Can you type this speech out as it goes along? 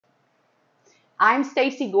I'm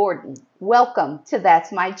Stacy Gordon. Welcome to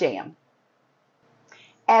That's My Jam.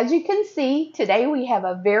 As you can see, today we have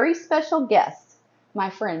a very special guest. My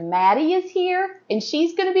friend Maddie is here, and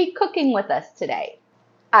she's going to be cooking with us today.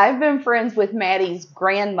 I've been friends with Maddie's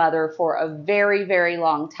grandmother for a very, very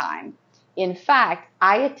long time. In fact,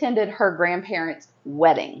 I attended her grandparents'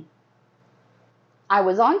 wedding. I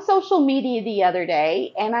was on social media the other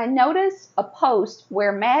day, and I noticed a post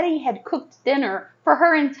where Maddie had cooked dinner for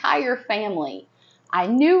her entire family. I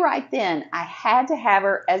knew right then I had to have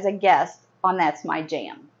her as a guest on That's My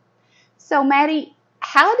Jam. So Maddie,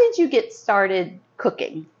 how did you get started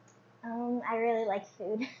cooking? I really like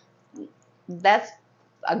food. That's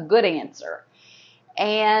a good answer.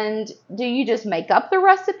 And do you just make up the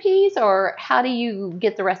recipes, or how do you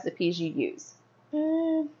get the recipes you use?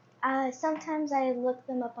 Sometimes I look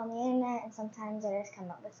them up on the internet, and sometimes I just come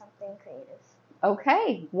up with something creative.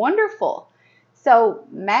 Okay, wonderful. So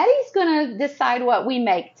Maddie's going to decide what we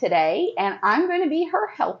make today, and I'm going to be her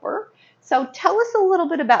helper. So tell us a little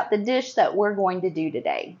bit about the dish that we're going to do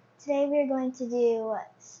today. Today we're going to do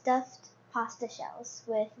stuffed pasta shells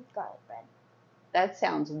with garlic bread. That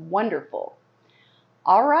sounds wonderful.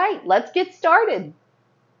 All right, let's get started.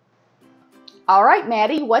 All right,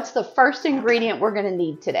 Maddie, what's the first ingredient we're going to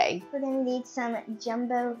need today? We're going to need some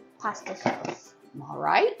jumbo pasta shells. All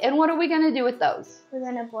right, and what are we going to do with those? We're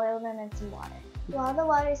going to boil them in some water. While the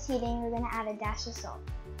water is heating, we're going to add a dash of salt.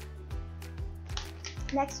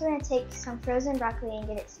 Next, we're going to take some frozen broccoli and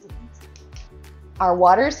get it steamed. Our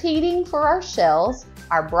water's heating for our shells.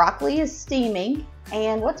 Our broccoli is steaming.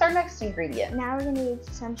 And what's our next ingredient? Now we're going to need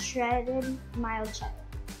some shredded mild cheddar.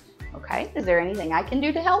 Okay, is there anything I can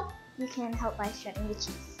do to help? You can help by shredding the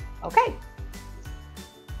cheese. Okay.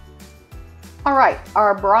 All right,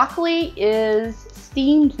 our broccoli is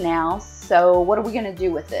steamed now, so what are we going to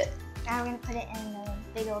do with it? Now we're going to put it in a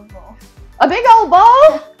big old bowl. A big old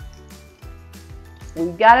bowl?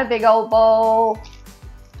 We've got a big old bowl.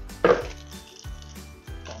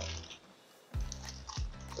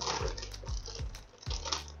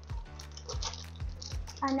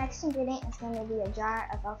 Our next ingredient is going to be a jar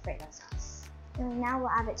of Alfredo sauce. And now we'll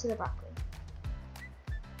add it to the broccoli.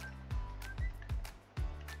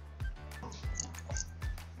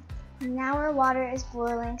 Now our water is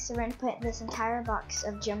boiling, so we're going to put this entire box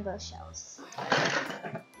of jumbo shells.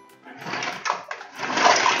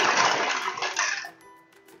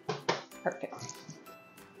 Perfect.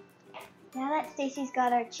 Now that Stacy's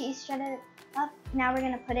got our cheese shredded up, now we're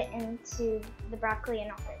going to put it into the broccoli and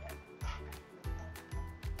Alfredo.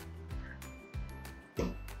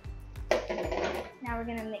 Now we're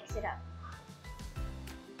going to mix it up.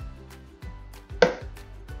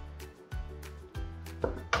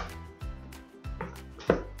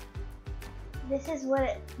 This is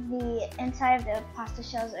what the inside of the pasta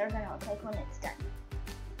shells are going to look like when it's done.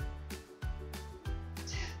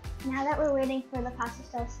 Now that we're waiting for the pasta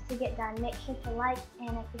shells to get done, make sure to like,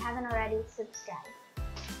 and if you haven't already, subscribe.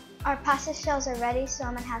 Our pasta shells are ready, so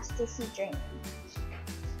I'm going to have Stacy drain them.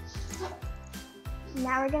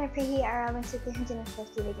 Now we're going to preheat our oven to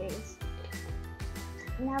 350 degrees.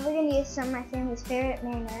 Now we're going to use some of my family's favorite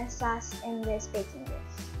Marinara sauce in this baking dish.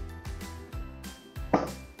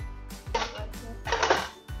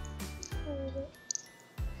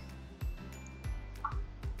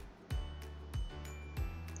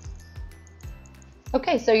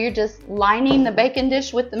 Okay, so you're just lining the baking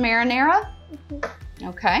dish with the marinara? Mm-hmm.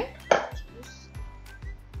 Okay.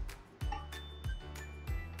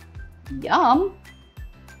 Yum.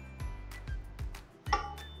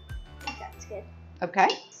 That's good. Okay.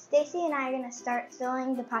 Stacy and I are going to start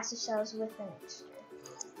filling the pasta shells with the mixture.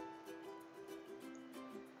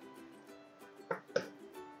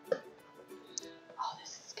 Oh,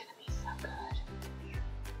 this is going to be so good.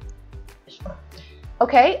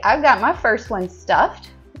 Okay, I've got my first one stuffed.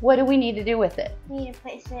 What do we need to do with it? We need to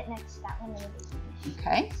place it next to that one in the baking dish.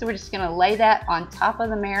 Okay, so we're just going to lay that on top of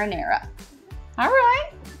the marinara. All right.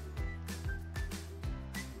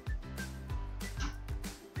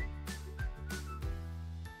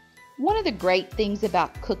 One of the great things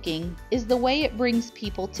about cooking is the way it brings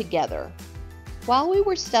people together. While we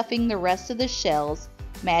were stuffing the rest of the shells,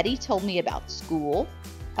 Maddie told me about school,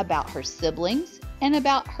 about her siblings, and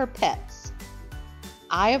about her pets.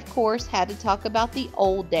 I, of course, had to talk about the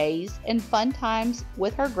old days and fun times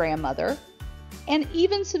with her grandmother, and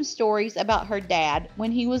even some stories about her dad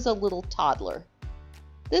when he was a little toddler.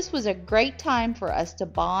 This was a great time for us to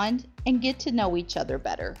bond and get to know each other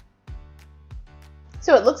better.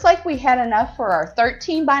 So it looks like we had enough for our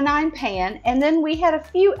 13 by 9 pan, and then we had a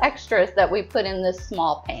few extras that we put in this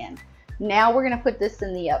small pan. Now we're going to put this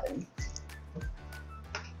in the oven.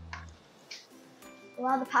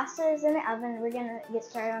 while the pasta is in the oven, we're going to get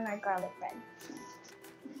started on our garlic bread.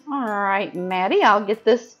 All right, Maddie, I'll get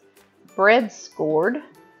this bread scored.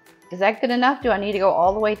 Is that good enough? Do I need to go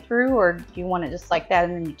all the way through, or do you want it just like that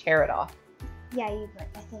and then you tear it off? Yeah, I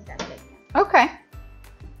think that's good. Okay.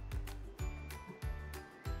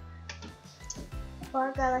 For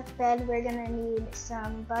our garlic bread, we're going to need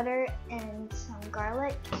some butter and some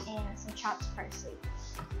garlic and some chopped parsley.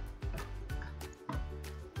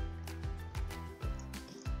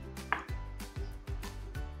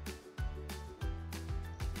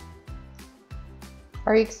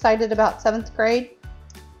 Are you excited about 7th grade?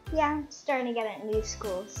 Yeah, I'm starting to get at new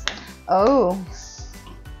schools. So. Oh.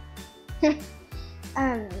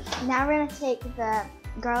 Now we're going to take the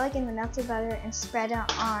garlic and the melted butter and spread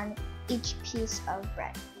it on each piece of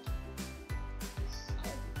bread.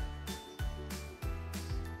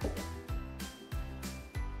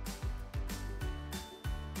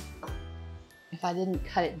 If I didn't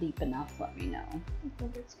cut it deep enough, let me know. I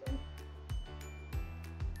think it's good.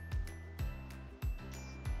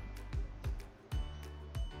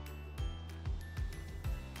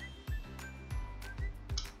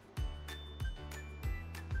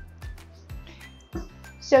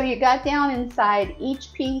 So you got down inside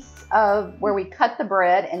each piece of where we cut the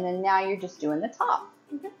bread, and then now you're just doing the top.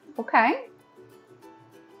 Mm-hmm. Okay.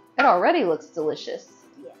 It already looks delicious.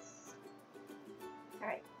 Yes. All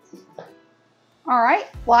right. All right.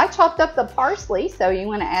 Well, I chopped up the parsley, so you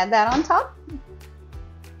want to add that on top?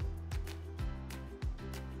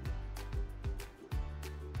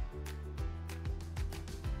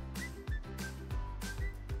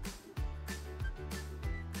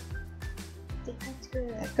 I think that's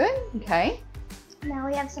good. That's good. Okay. Now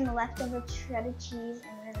we have some leftover shredded cheese,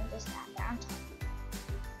 and we're going to just add that on top.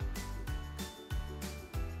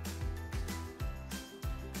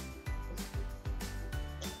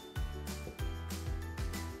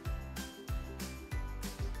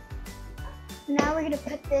 Now we're going to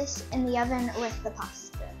put this in the oven with the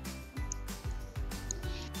pasta.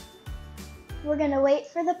 We're going to wait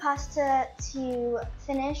for the pasta to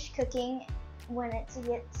finish cooking when it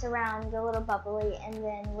gets around a little bubbly, and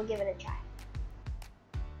then we'll give it a try.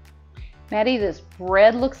 Maddie, this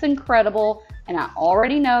bread looks incredible, and I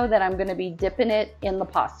already know that I'm going to be dipping it in the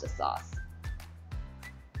pasta sauce.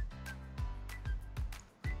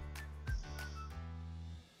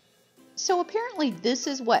 So apparently this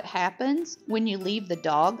is what happens when you leave the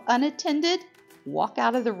dog unattended, walk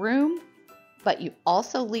out of the room, but you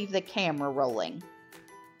also leave the camera rolling.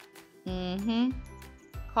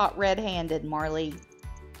 Caught red-handed, Marley.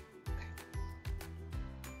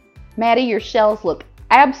 Maddie, your shells look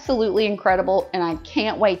absolutely incredible, and I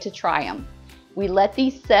can't wait to try them. We let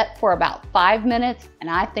these set for about 5 minutes, and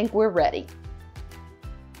I think we're ready.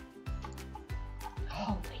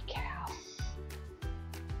 Holy cow.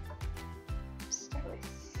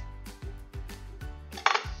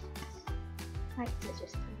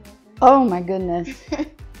 Oh my goodness.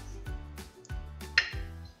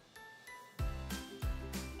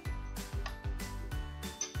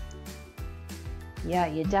 Yeah,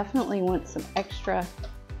 you definitely want some extra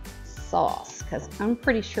sauce, because I'm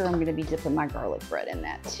pretty sure I'm going to be dipping my garlic bread in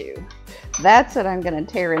that too. That's what I'm going to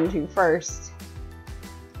tear into first.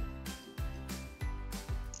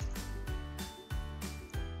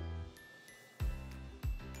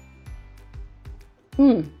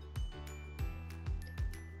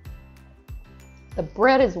 The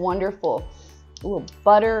bread is wonderful. A little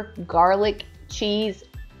butter, garlic, cheese,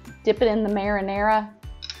 dip it in the marinara.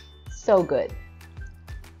 So good.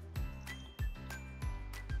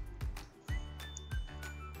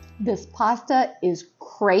 This pasta is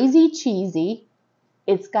crazy cheesy.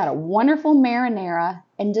 It's got a wonderful marinara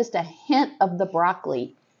and just a hint of the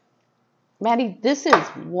broccoli. Maddie, this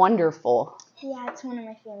is wonderful. Yeah, it's one of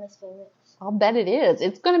my family's favorites. I'll bet it is.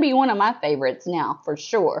 It's going to be one of my favorites now, for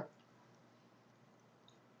sure.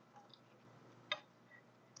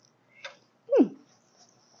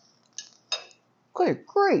 Good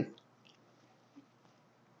grief.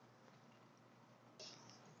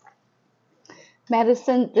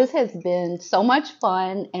 Madison, this has been so much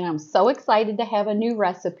fun, and I'm so excited to have a new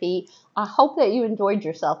recipe. I hope that you enjoyed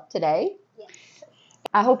yourself today. Yes.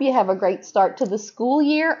 I hope you have a great start to the school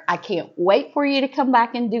year. I can't wait for you to come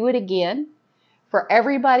back and do it again. For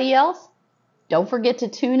everybody else, don't forget to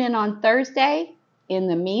tune in on Thursday. In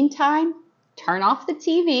the meantime, turn off the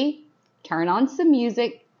TV, turn on some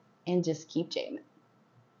music, and just keep jamming.